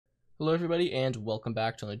Hello everybody and welcome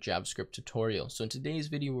back to another JavaScript tutorial. So in today's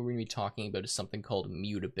video what we're going to be talking about is something called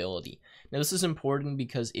mutability. Now this is important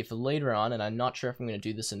because if later on, and I'm not sure if I'm going to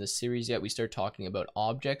do this in this series yet, we start talking about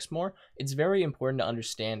objects more, it's very important to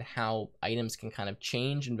understand how items can kind of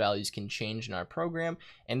change and values can change in our program.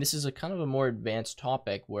 And this is a kind of a more advanced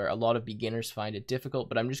topic where a lot of beginners find it difficult,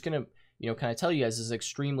 but I'm just going to kind of tell you guys this is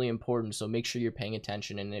extremely important, so make sure you're paying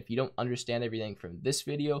attention. And if you don't understand everything from this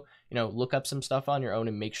video, look up some stuff on your own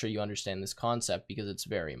and make sure you understand this concept because it's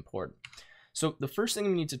very important. So the first thing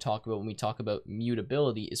we need to talk about when we talk about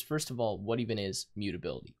mutability is, first of all, what even is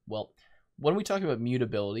mutability? Well, when we talk about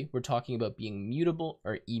mutability, we're talking about being mutable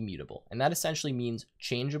or immutable, and that essentially means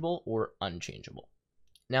changeable or unchangeable.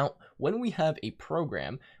 Now, when we have a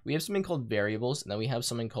program, we have something called variables, and then we have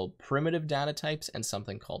something called primitive data types and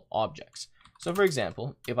something called objects. So for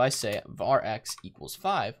example, if I say var x equals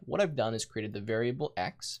 5, what I've done is created the variable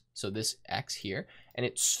x, so this x here, and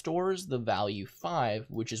it stores the value 5,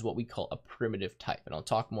 which is what we call a primitive type. And I'll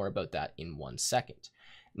talk more about that in 1 second.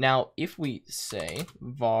 Now, if we say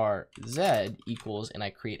var z equals, and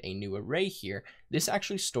I create a new array here, this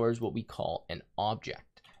actually stores what we call an object.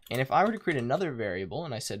 And if I were to create another variable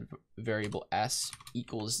and I said variable s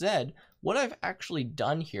equals z, what I've actually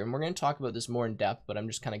done here, and we're going to talk about this more in depth, but I'm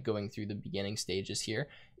just kind of going through the beginning stages here,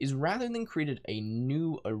 is rather than created a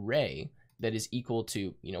new array that is equal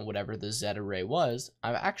to, whatever the z array was,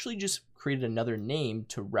 I've actually just created another name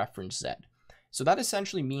to reference z. So that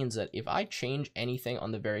essentially means that if I change anything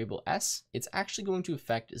on the variable s, it's actually going to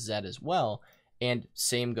affect z as well. And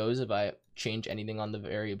same goes if I change anything on the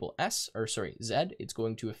variable z, it's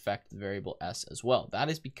going to affect the variable s as well. That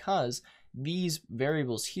is because these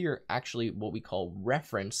variables here actually what we call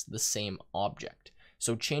reference the same object.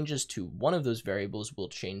 So changes to one of those variables will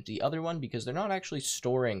change the other one because they're not actually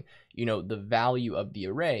storing, the value of the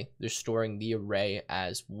array. They're storing the array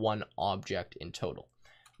as one object in total.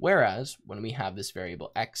 Whereas when we have this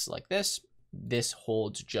variable x like this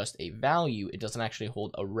holds just a value. It doesn't actually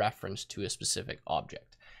hold a reference to a specific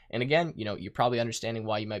object. And again, you're probably understanding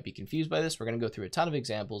why you might be confused by this. We're going to go through a ton of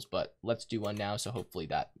examples, but let's do one now. So hopefully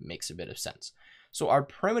that makes a bit of sense. So our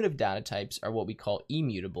primitive data types are what we call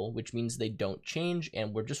immutable, which means they don't change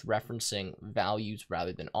and we're just referencing values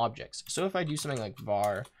rather than objects. So if I do something like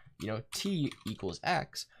var, t equals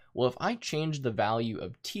x, well, if I change the value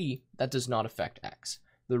of t, that does not affect x.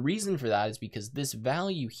 The reason for that is because this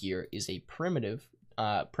value here is a primitive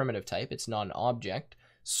type. It's not an object,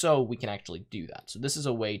 so we can actually do that. So this is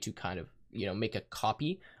a way to kind of, make a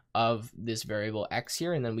copy of this variable x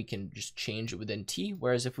here, and then we can just change it within t.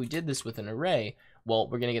 Whereas if we did this with an array, well,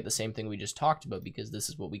 we're going to get the same thing we just talked about because this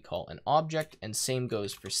is what we call an object, and same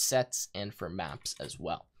goes for sets and for maps as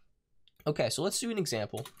well. Okay, so let's do an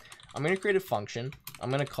example. I'm going to create a function. I'm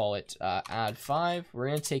going to call it add5. We're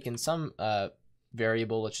going to take in some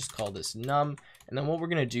variable, let's just call this num, and then what we're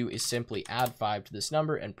going to do is simply add 5 to this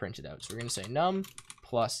number and print it out. So we're going to say num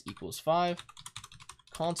plus equals 5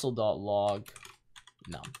 console.log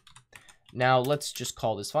num. Now let's just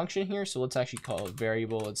call this function here. So let's actually call a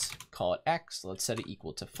variable, let's call it x, let's set it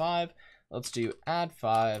equal to 5, let's do add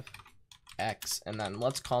 5 x, and then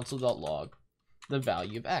let's console.log the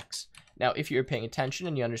value of x. Now if you're paying attention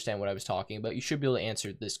and you understand what I was talking about, you should be able to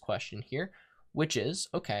answer this question here, which is,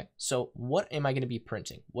 okay, so what am I going to be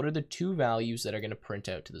printing? What are the two values that are going to print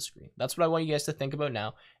out to the screen? That's what I want you guys to think about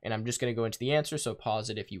now, and I'm just going to go into the answer, so pause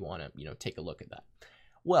it if you want to, take a look at that.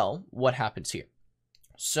 Well, what happens here?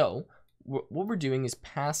 So what we're doing is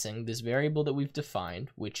passing this variable that we've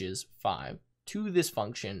defined, which is 5, to this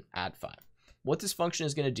function add5. What this function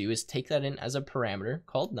is going to do is take that in as a parameter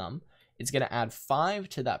called num. It's going to add 5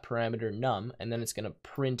 to that parameter num, and then it's going to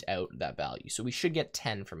print out that value. So we should get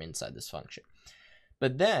 10 from inside this function.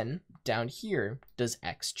 But then down here, does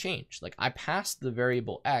x change? Like I passed the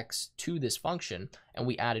variable x to this function and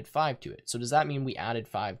we added 5 to it. So does that mean we added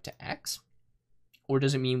 5 to x? Or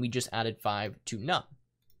does it mean we just added 5 to num?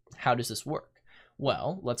 How does this work?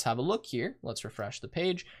 Well, let's have a look here. Let's refresh the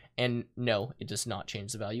page. And no, it does not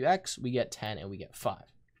change the value x. We get 10 and we get 5.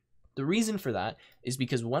 The reason for that is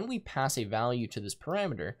because when we pass a value to this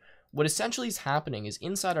parameter, what essentially is happening is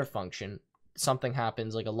inside our function, something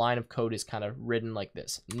happens, like a line of code is kind of written like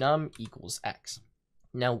this, num equals x.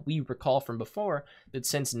 Now we recall from before that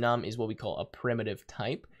since num is what we call a primitive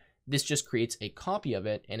type, this just creates a copy of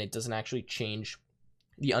it and it doesn't actually change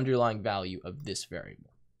the underlying value of this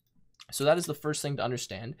variable. So that is the first thing to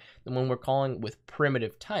understand. Then when we're calling with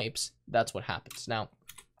primitive types, that's what happens. Now,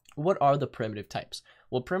 what are the primitive types?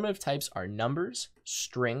 Well, primitive types are numbers,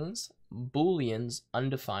 strings, booleans,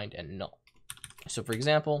 undefined, and null. So for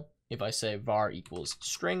example, if I say var equals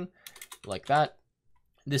string like that,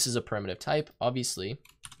 This is a primitive type, obviously.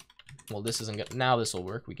 Well, this isn't good. Now this will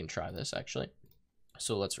work. We can try this actually.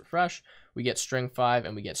 So let's refresh. We get string 5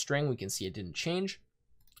 and we get string. We can see it didn't change.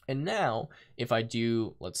 And now if I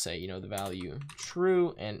do, let's say, you know, the value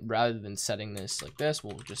true, and rather than setting this like this,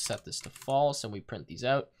 we'll just set this to false and we print these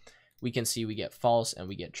out. We can see we get false and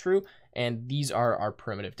we get true. And these are our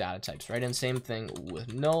primitive data types, right? And same thing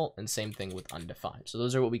with null and same thing with undefined. So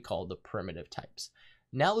those are what we call the primitive types.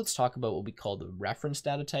 Now let's talk about what we call the reference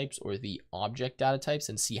data types or the object data types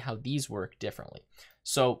and see how these work differently.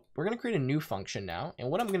 So we're going to create a new function now. And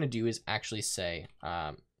what I'm going to do is actually say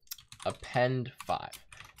append 5.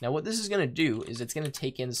 Now what this is going to do is it's going to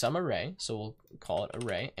take in some array. So we'll call it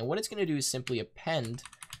array. And what it's going to do is simply append.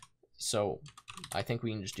 So I think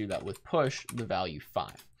we can just do that with push the value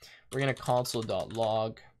 5. We're going to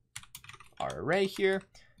console.log our array here.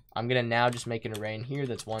 I'm going to now just make an array in here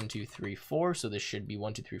that's 1, 2, 3, 4. So this should be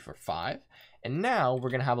 1, 2, 3, 4, 5. And now we're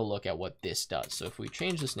going to have a look at what this does. So if we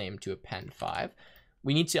change this name to append 5,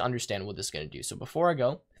 we need to understand what this is going to do. So before I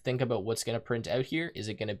go, think about what's going to print out here. Is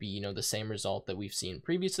it going to be, you know, the same result that we've seen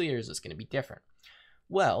previously, or is this going to be different?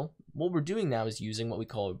 Well, what we're doing now is using what we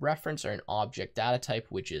call a reference or an object data type,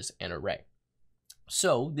 which is an array.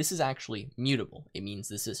 So this is actually mutable. It means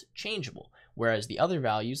this is changeable. Whereas the other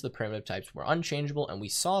values, the primitive types, were unchangeable, and we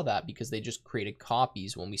saw that because they just created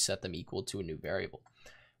copies when we set them equal to a new variable.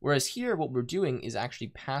 Whereas here, what we're doing is actually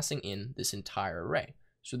passing in this entire array.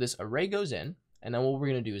 So this array goes in, and then what we're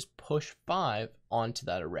going to do is push 5 onto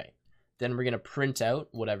that array. Then we're going to print out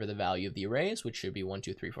whatever the value of the array is, which should be 1,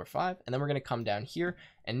 2, 3, 4, 5. And then we're going to come down here,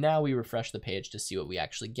 and now we refresh the page to see what we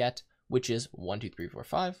actually get, which is 1, 2, 3, 4,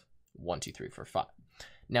 5, 1, 2, 3, 4, 5.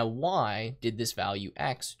 Now, why did this value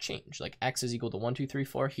x change? Like x is equal to 1, 2, 3,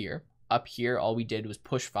 4 here. Up here, all we did was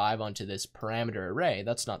push 5 onto this parameter array.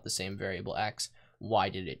 That's not the same variable x. Why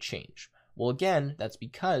did it change? Well, again, that's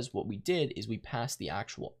because what we did is we passed the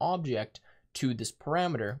actual object to this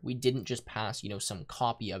parameter. We didn't just pass, you know, some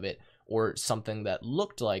copy of it or something that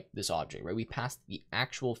looked like this object, right? We passed the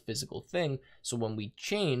actual physical thing. So when we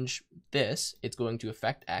change this, it's going to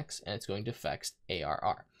affect x and it's going to affect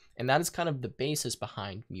ARR. And that is kind of the basis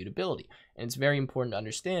behind mutability. And it's very important to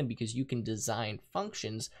understand because you can design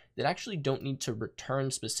functions that actually don't need to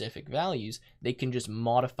return specific values. They can just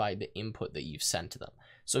modify the input that you've sent to them.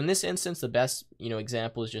 So in this instance, the best, you know,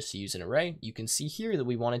 example is just to use an array. You can see here that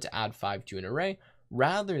we wanted to add 5 to an array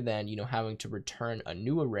rather than, you know, having to return a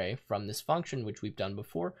new array from this function, which we've done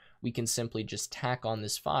before. We can simply just tack on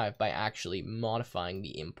this 5 by actually modifying the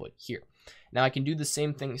input here. Now I can do the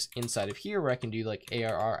same things inside of here where I can do like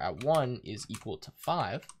ARR at 1 is equal to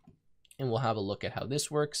 5. And we'll have a look at how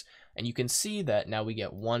this works. And you can see that now we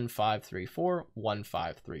get 1, 5, 3, 4, 1,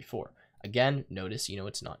 5, 3, 4. Again, notice, you know,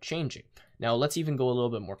 it's not changing. Now let's even go a little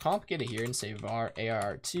bit more complicated here and say var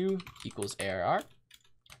ARR2 equals ARR.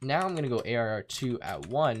 Now I'm going to go ARR2 at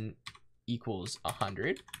 1 equals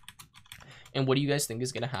 100. And what do you guys think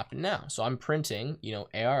is going to happen now? So I'm printing, you know,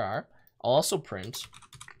 ARR. I'll also print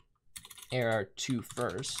ARR2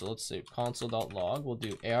 first. So let's say console.log. We'll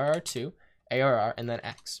do ARR2, ARR, and then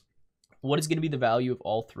X. What is going to be the value of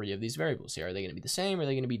all 3 of these variables here? Are they going to be the same? Are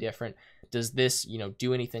they going to be different? Does this, you know,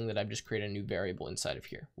 do anything that I've just created a new variable inside of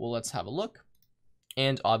here? Well, let's have a look.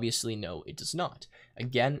 And obviously, no, it does not.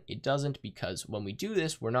 Again, it doesn't because when we do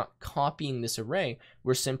this, we're not copying this array.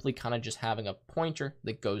 We're simply kind of just having a pointer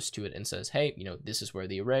that goes to it and says, hey, you know, this is where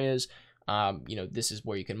the array is. You know, this is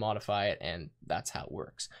where you can modify it, and that's how it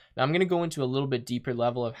works. Now I'm going to go into a little bit deeper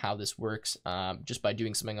level of how this works just by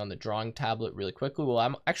doing something on the drawing tablet really quickly. Well,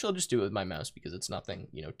 I'll just do it with my mouse because it's nothing,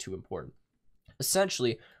 you know, too important.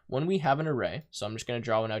 Essentially, when we have an array, so I'm just going to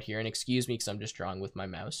draw one out here, and excuse me because I'm just drawing with my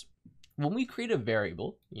mouse. When we create a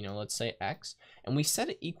variable, you know, let's say x, and we set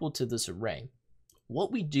it equal to this array,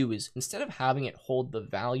 what we do is instead of having it hold the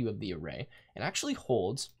value of the array, it actually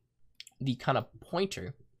holds the kind of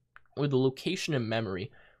pointer or the location in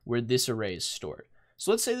memory where this array is stored.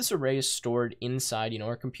 So let's say this array is stored inside, you know,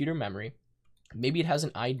 our computer memory. Maybe it has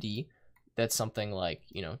an ID that's something like,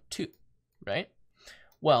 you know, 2, right?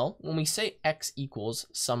 Well, when we say x equals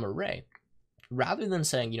some array, rather than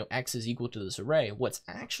saying, you know, x is equal to this array, what's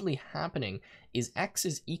actually happening is x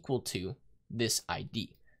is equal to this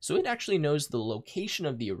ID. So it actually knows the location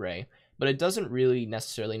of the array, but it doesn't really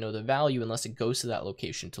necessarily know the value unless it goes to that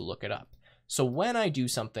location to look it up. So when I do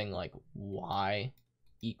something like y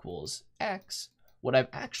equals x, what I've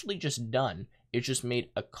actually just done is just made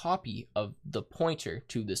a copy of the pointer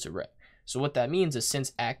to this array. So what that means is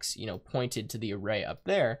since x, you know, pointed to the array up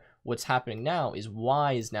there, what's happening now is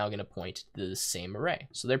y is now going to point to the same array.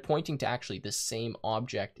 So they're pointing to actually the same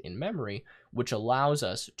object in memory, which allows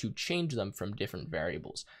us to change them from different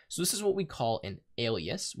variables. So this is what we call an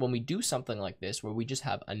alias when we do something like this, where we just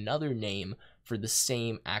have another name for the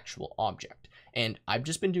same actual object. And I've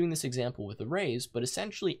just been doing this example with arrays, but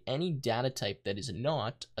essentially any data type that is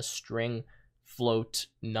not a string, float,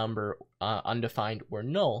 number, undefined, or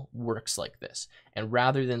null works like this. And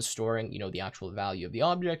rather than storing, the actual value of the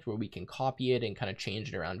object where we can copy it and kind of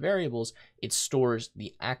change it around variables, it stores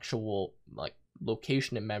the actual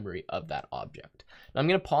location in memory of that object. Now I'm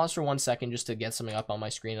going to pause for 1 second just to get something up on my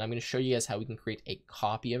screen, and I'm going to show you guys how we can create a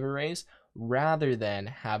copy of arrays rather than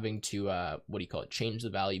having to change the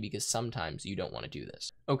value, because sometimes you don't want to do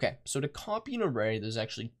this. Okay, so to copy an array, there's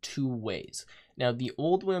actually 2 ways. Now the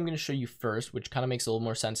old way I'm going to show you first, which kind of makes a little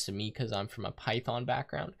more sense to me because I'm from a Python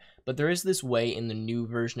background, but there is this way in the new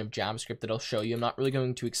version of JavaScript that I'll show you. I'm not really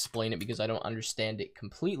going to explain it because I don't understand it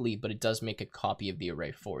completely, but it does make a copy of the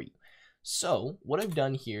array for you. So what I've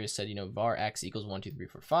done here is said, var x equals 1, 2, 3,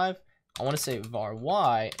 4, 5. I want to say var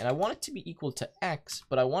y, and I want it to be equal to x,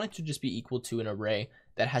 but I want it to just be equal to an array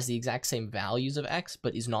that has the exact same values of x,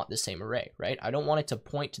 but is not the same array, right? I don't want it to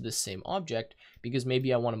point to the same object because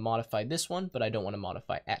maybe I want to modify this one, but I don't want to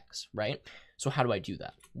modify x, right? So how do I do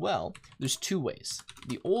that? Well, there's 2 ways.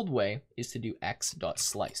 The old way is to do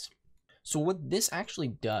x.slice. So what this actually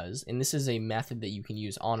does, and this is a method that you can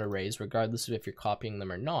use on arrays, regardless of if you're copying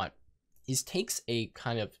them or not, is takes a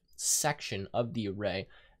kind of section of the array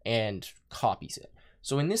and copies it.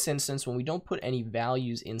 So in this instance, when we don't put any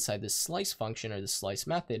values inside the slice function or the slice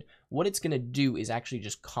method, what it's going to do is actually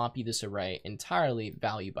just copy this array entirely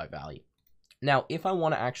value by value. Now, if I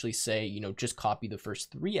want to actually say, just copy the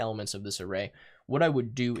first 3 elements of this array, what I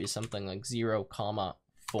would do is something like 0,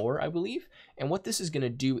 4, I believe. And what this is going to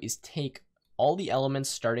do is take all the elements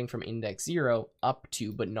starting from index 0 up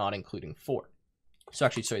to, but not including 4. So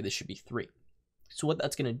actually, sorry, this should be 3. So what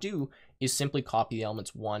that's going to do is simply copy the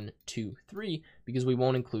elements 1, 2, 3, because we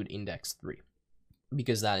won't include index 3,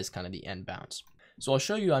 because that is kind of the end bounds. So I'll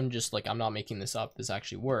show you, I'm not making this up. This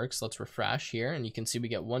actually works. Let's refresh here, and you can see we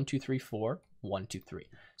get 1, 2, 3, 4, 1, 2, 3.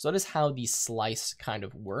 So that is how the slice kind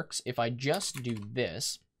of works. If I just do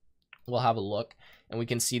this, we'll have a look, and we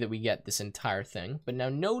can see that we get this entire thing. But now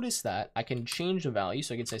notice that I can change the value.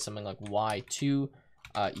 So I can say something like y2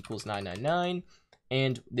 equals 999.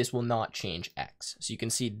 And this will not change x. So you can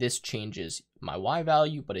see this changes my y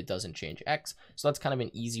value, but it doesn't change x. So that's kind of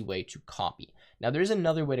an easy way to copy. Now there's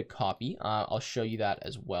another way to copy. I'll show you that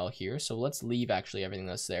as well here. So let's leave actually everything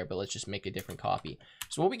that's there, but let's just make a different copy.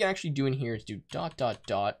 So what we can actually do in here is do ...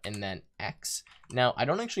 and then x. Now I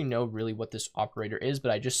don't actually know really what this operator is,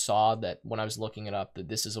 but I just saw that when I was looking it up that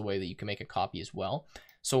this is a way that you can make a copy as well.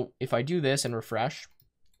 So if I do this and refresh,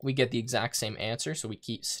 we get the exact same answer, so we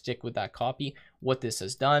stick with that copy. What this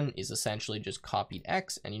has done is essentially just copied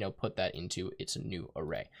x and put that into its new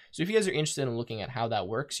array. So if you guys are interested in looking at how that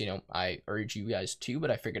works, I urge you guys to, but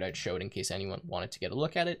I figured I'd show it in case anyone wanted to get a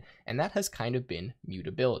look at it, and that has kind of been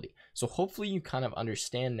mutability. So hopefully you kind of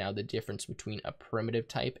understand now the difference between a primitive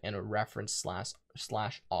type and a reference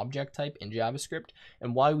slash object type in JavaScript,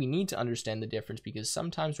 and why we need to understand the difference, because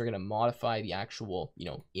sometimes we're going to modify the actual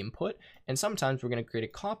input, and sometimes we're going to create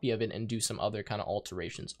a copy of it and do some other kind of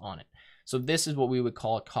alterations on it. So this is what we would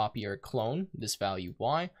call a copy or a clone, this value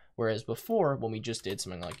y, whereas before when we just did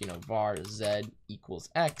something like var z equals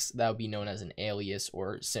x, that would be known as an alias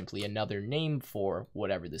or simply another name for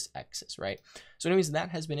whatever this x is, right? So anyways, that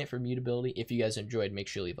has been it for mutability. If you guys enjoyed, make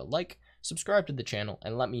sure you leave a like, subscribe to the channel,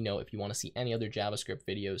 and let me know if you want to see any other JavaScript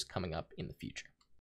videos coming up in the future.